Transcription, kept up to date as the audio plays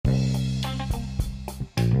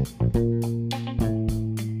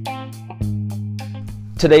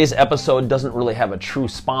Today's episode doesn't really have a true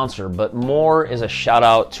sponsor, but more is a shout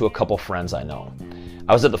out to a couple friends I know.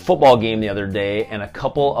 I was at the football game the other day, and a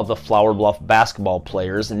couple of the Flower Bluff basketball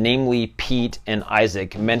players, namely Pete and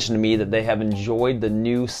Isaac, mentioned to me that they have enjoyed the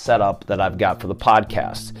new setup that I've got for the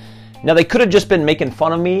podcast. Now, they could have just been making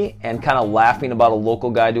fun of me and kind of laughing about a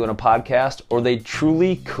local guy doing a podcast, or they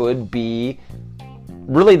truly could be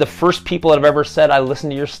really the first people that have ever said, I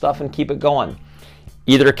listen to your stuff and keep it going.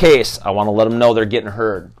 Either case, I want to let them know they're getting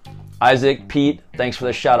heard. Isaac, Pete, thanks for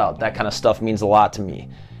the shout out. That kind of stuff means a lot to me.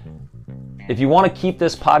 If you want to keep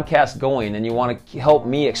this podcast going and you want to help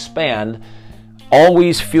me expand,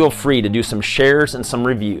 always feel free to do some shares and some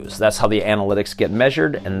reviews. That's how the analytics get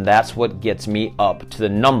measured, and that's what gets me up to the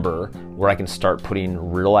number where I can start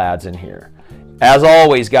putting real ads in here. As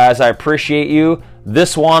always, guys, I appreciate you.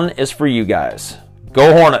 This one is for you guys.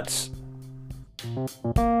 Go Hornets!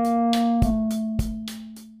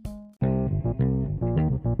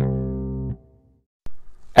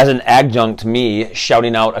 As an adjunct to me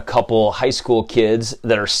shouting out a couple high school kids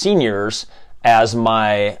that are seniors as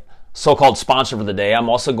my so-called sponsor for the day, I'm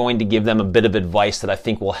also going to give them a bit of advice that I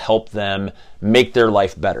think will help them make their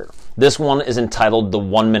life better. This one is entitled The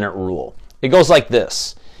 1 Minute Rule. It goes like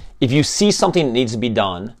this. If you see something that needs to be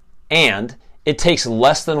done and it takes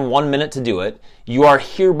less than 1 minute to do it, you are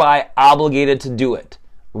hereby obligated to do it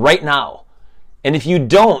right now. And if you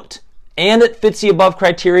don't and it fits the above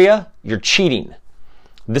criteria, you're cheating.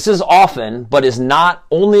 This is often, but is not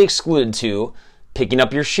only excluded to, picking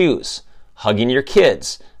up your shoes, hugging your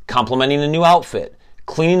kids, complimenting a new outfit,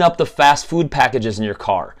 cleaning up the fast food packages in your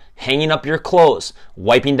car, hanging up your clothes,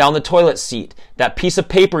 wiping down the toilet seat, that piece of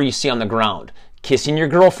paper you see on the ground, kissing your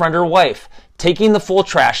girlfriend or wife, taking the full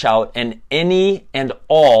trash out, and any and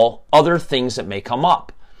all other things that may come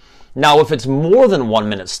up. Now, if it's more than 1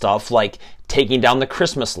 minute stuff like taking down the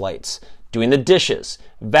Christmas lights, doing the dishes,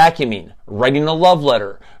 vacuuming, writing a love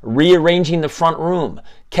letter, rearranging the front room,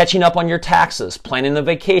 catching up on your taxes, planning a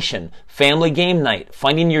vacation, family game night,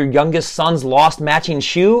 finding your youngest son's lost matching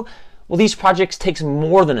shoe, well, these projects takes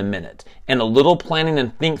more than a minute, and a little planning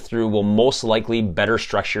and think through will most likely better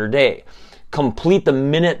structure your day. Complete the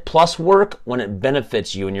minute plus work when it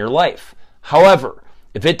benefits you in your life. However,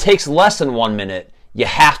 if it takes less than 1 minute, you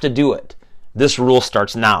have to do it. This rule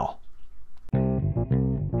starts now.